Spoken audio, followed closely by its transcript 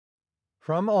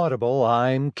From Audible,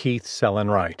 I'm Keith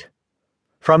Sellenwright.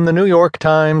 From the New York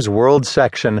Times World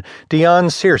section, Dionne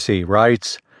Searcey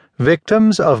writes,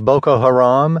 "Victims of Boko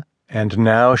Haram and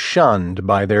now shunned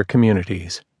by their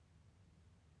communities."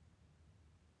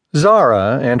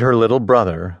 Zara and her little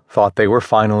brother thought they were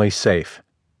finally safe.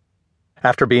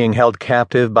 After being held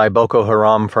captive by Boko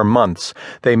Haram for months,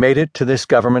 they made it to this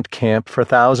government camp for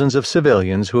thousands of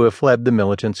civilians who have fled the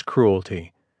militants'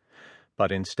 cruelty.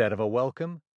 But instead of a welcome,